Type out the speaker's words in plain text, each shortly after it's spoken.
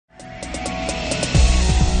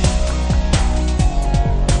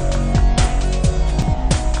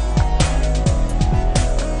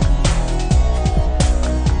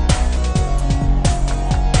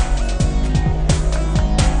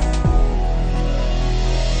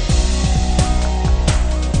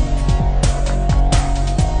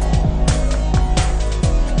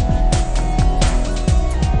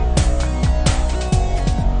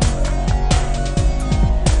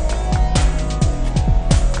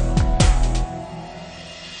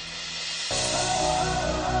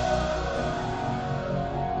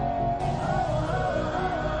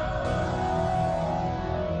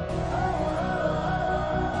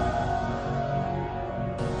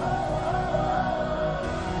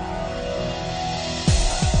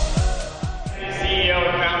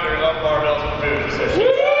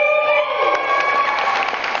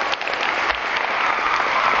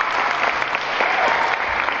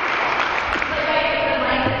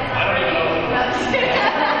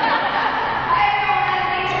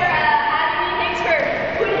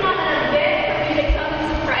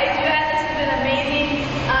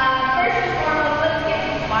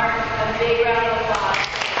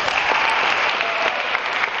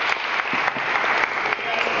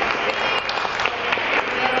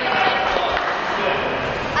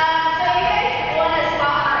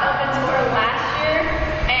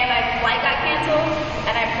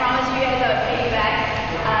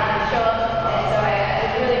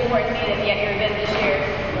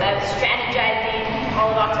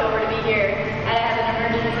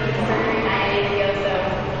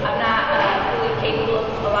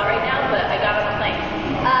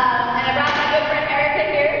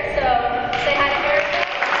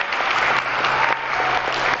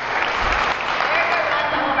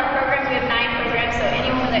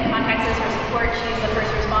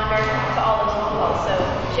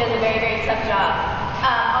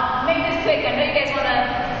you guys want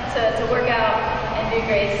to work out and do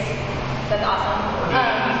Grace, that's awesome.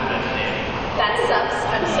 That sucks.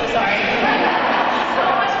 I'm so sorry. So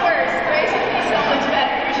much worse. Grace would be so much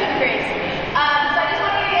better. You should Grace. So I just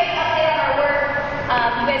want to give you guys an update on our work.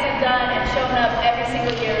 You guys have done and shown up every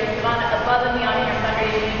single year. You've gone above and beyond in your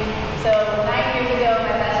fundraising. So 9 years ago,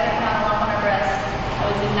 my best friend found a lump on her breast. I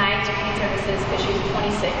was denied screening services because she was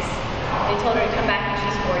 26. They told her to come back when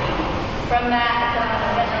she's 40. From that, I put on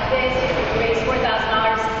an event like this. We raised $4,000.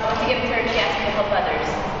 Once you give it to her, she asked me to help others.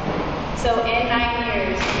 So in 9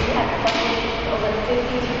 years, we have funded over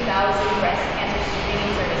 52,000 breast cancer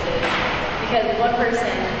screening services because one person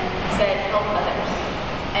said help others.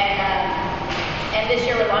 And this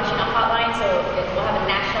year we're launching a hotline, so we'll have a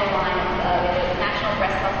national line, a national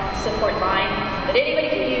breast health support line that anybody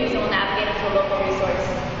can use and will navigate us to a local resource.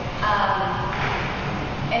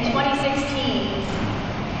 In 2016,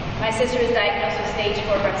 my sister was diagnosed with stage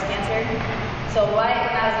 4 breast cancer. So when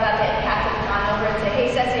I was about to get Captain Con over and say, hey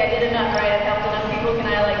Ceci, I did enough, right? I've helped enough people, can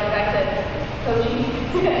I go back to coaching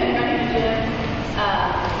and running the gym?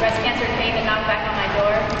 Breast cancer came and knocked back on my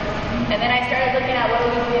door. And then I started looking at what are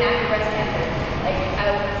we doing after breast cancer.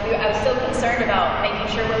 I was so concerned about making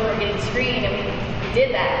sure women were getting screened, and we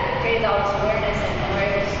did that. We created all this awareness and we were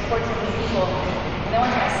able to support so many people. And then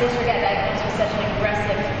once my sister got diagnosed with such an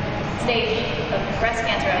aggressive stage of breast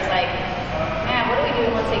cancer, I was like, man, what do we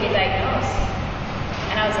do once they get diagnosed?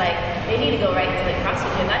 And I was like, they need to go right to the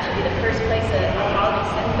CrossFit gym. That should be the first place that oncology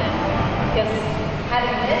sends them. Because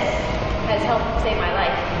having this has helped save my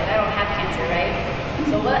life. And I don't have cancer, right?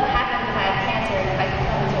 So what happens if I have cancer and if I can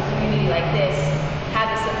come into a community like this,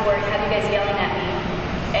 have the support, have you guys yelling at me,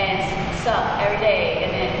 and suck every day,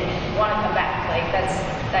 and then want to come back?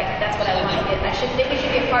 That's what I want to get. This should be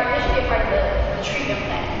a part of the treatment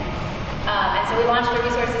plan. And so we launched the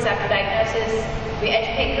resources after diagnosis. We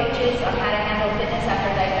educate coaches on how to handle fitness after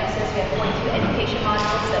diagnosis. We have 22 education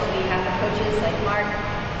modules that we have for coaches like Mark.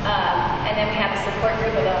 And then we have a support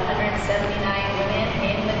group of 179 women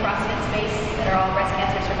in the CrossFit space that are all breast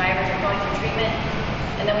cancer survivors or going through treatment.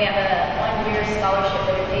 And then we have a 1-year scholarship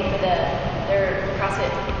that we pay for their CrossFit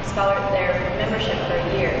their membership for a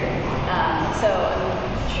year. So I'm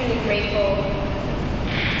truly grateful.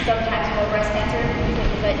 Sometimes for breast cancer, because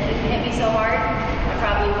if it didn't hit me so hard, I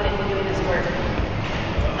probably wouldn't be doing this work.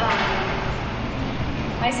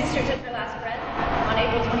 My sister took her last breath on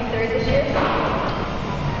April 23rd this year.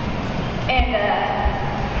 And it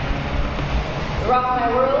rocked my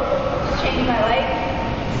world, it's changed my life,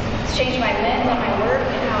 it's changed my lens on my work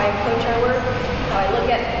and how I approach our work, how I look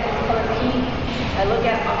at color pink, I look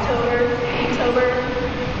at October, Inktober.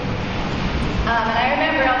 And I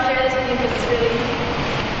remember, I'll share this with you because it's really,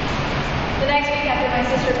 the next week after my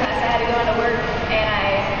sister passed, I had to go into work and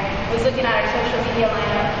I was looking at our social media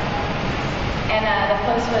lineup and the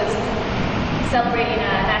post was celebrating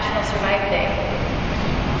National Survive Day.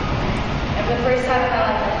 And for the first time in my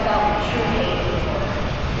life, I felt true hate.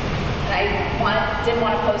 And I didn't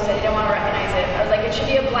want to post it. I didn't want to recognize it. I was like, it should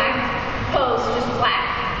be a black post, just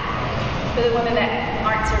black, for the women that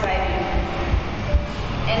aren't surviving.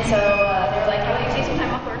 And so they were like, how about you take some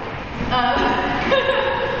time off work?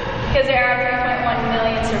 Because there are 3.1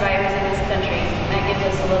 million survivors in this country. And that gives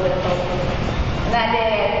us a little bit of hope. And that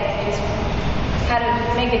day, I just had to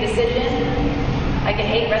make a decision. I could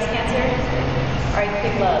hate breast cancer, or I could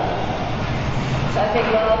pick love. So I pick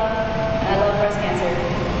love, and I love breast cancer.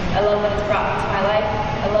 I love what it's brought into my life.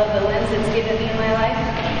 I love the lens it's given me in my life.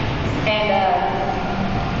 And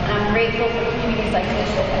I'm grateful for communities like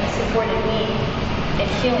this that have supported me in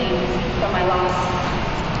healing from my loss.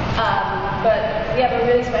 But we have a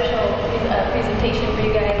really special presentation for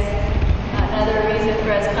you guys. Another reason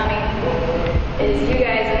for us coming is you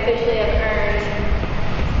guys officially have earned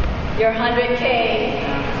your 100K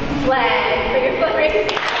flag for your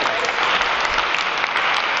fundraising.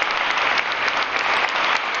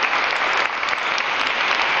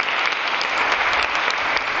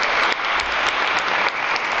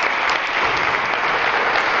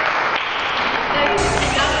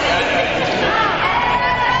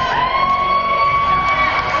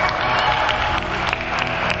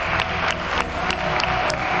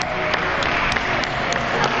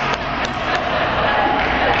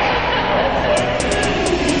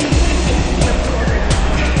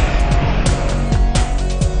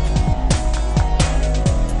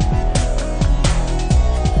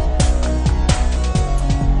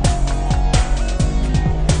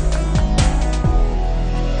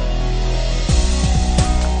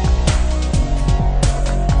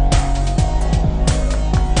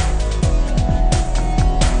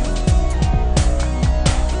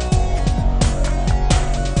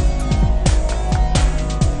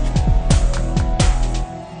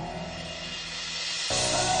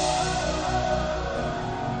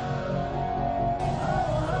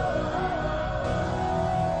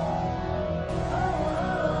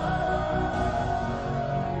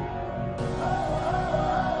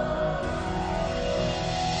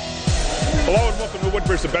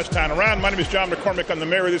 Woodbridge, the best town around. My name is John McCormick. I'm the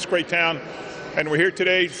mayor of this great town. And we're here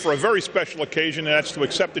today for a very special occasion, and that's to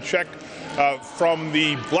accept a check from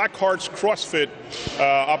the Blackhearts Crossfit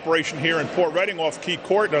operation here in Port Reading off Key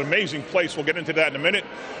Court. An amazing place. We'll get into that in a minute.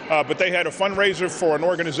 But they had a fundraiser for an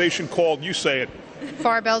organization called, you say it.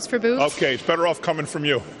 Barbells for Boobs. Okay, it's better off coming from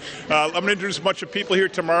you. I'm going to introduce a bunch of people here.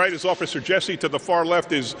 To my right is Officer Jesse. To the far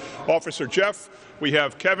left is Officer Jeff. We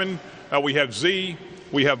have Kevin. We have Z.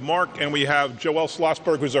 We have Mark, and we have Joelle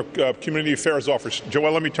Schlossberg, who's our Community Affairs Officer.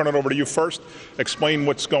 Joelle, let me turn it over to you first. Explain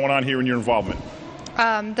what's going on here and your involvement.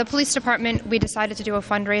 The police department, we decided to do a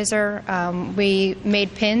fundraiser. We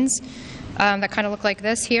made pins that kind of look like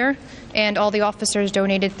this here, and all the officers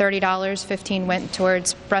donated $30. $15 went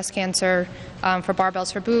towards breast cancer for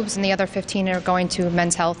Barbells for Boobs, and the other $15 are going to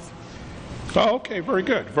men's health. Oh, okay, very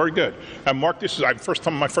good, very good. And Mark, this is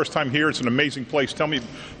my first time here. It's an amazing place. Tell me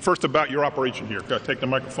first about your operation here. Take the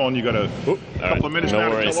microphone. You got a couple of minutes now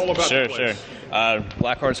to tell all about the place. Sure.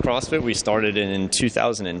 Blackhearts CrossFit, we started in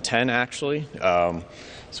 2010, actually. So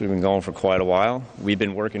we've been going for quite a while. We've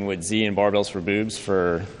been working with Z and Barbells for Boobs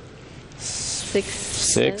for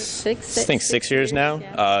six years now.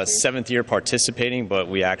 Yeah. 7th year participating, but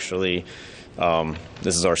we actually,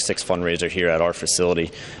 this is our 6th fundraiser here at our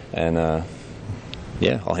facility. And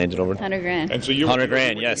yeah, I'll hand it over. 100 grand. And so you're 100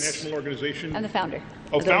 grand, with yes. the national organization? I'm the founder.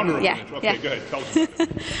 Oh, founder of yeah, it. Okay, yeah. Go ahead. Tell us about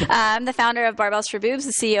it. I'm the founder of Barbells for Boobs,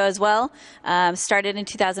 the CEO as well. Started in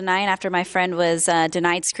 2009 after my friend was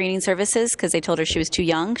denied screening services because they told her she was too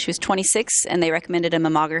young. She was 26, and they recommended a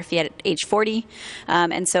mammography at age 40.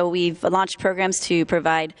 And so we've launched programs to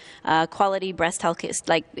provide quality breast health,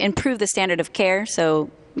 like improve the standard of care. So,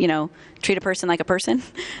 you know, treat a person like a person.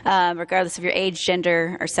 Regardless of your age,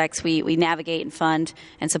 gender, or sex, we navigate and fund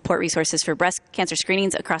and support resources for breast cancer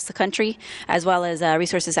screenings across the country, as well as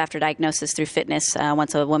resources after diagnosis through fitness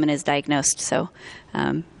once a woman is diagnosed. So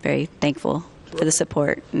very thankful for the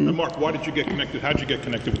support. And Mark, why did you get connected? How did you get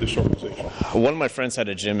connected with this organization? One of my friends had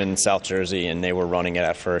a gym in South Jersey, and they were running it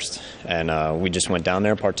at first. And we just went down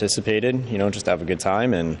there, participated, you know, just to have a good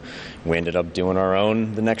time, and we ended up doing our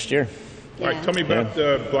own the next year. All right, tell me about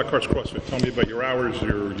Blackhearts CrossFit. Tell me about your hours,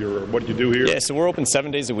 your what you do here. Yeah, so we're open 7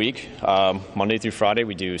 days a week. Monday through Friday,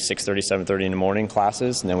 we do 6:30, 7:30 in the morning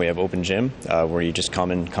classes, and then we have open gym where you just come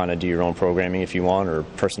and kind of do your own programming if you want, or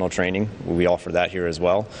personal training. We offer that here as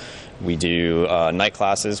well. We do night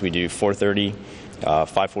classes. We do 4:30,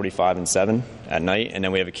 5:45, and 7 at night, and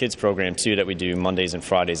then we have a kids program too that we do Mondays and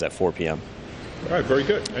Fridays at 4 p.m. All right, very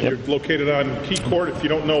good. And Yep. You're located on Key Court. If you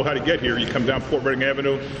don't know how to get here, you come down Port Reading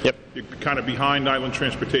Avenue. Yep. You're kind of behind Island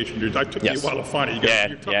Transportation. I took you a while to find it.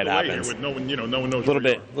 You're tucked it away happens. here with no one, no one knows.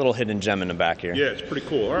 Little hidden gem in the back here. Yeah, it's pretty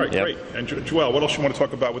cool. All right, Yep. great. And Joelle, what else you want to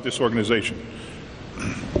talk about with this organization?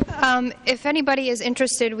 If anybody is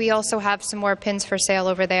interested, we also have some more pins for sale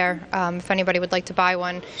over there, if anybody would like to buy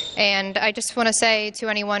one. And I just want to say to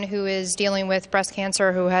anyone who is dealing with breast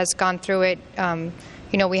cancer, who has gone through it,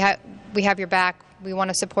 you know, we have your back. We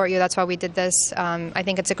want to support you. That's why we did this. I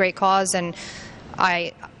think it's a great cause, and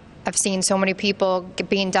I've seen so many people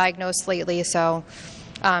being diagnosed lately, so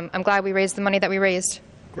I'm glad we raised the money that we raised.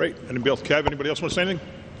 Great. Anybody else, Kev? Anybody else want to say anything?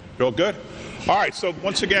 You're all good? All right, so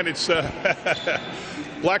once again, it's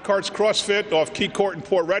Blackhearts CrossFit off Key Court in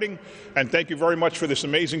Port Reading. And thank you very much for this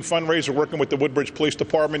amazing fundraiser, working with the Woodbridge Police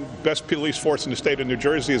Department, best police force in the state of New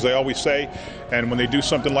Jersey, as I always say. And when they do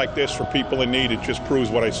something like this for people in need, it just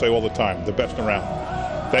proves what I say all the time, the best around.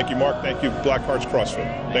 Thank you, Mark. Thank you, Blackhearts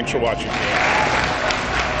CrossFit. Thanks for watching.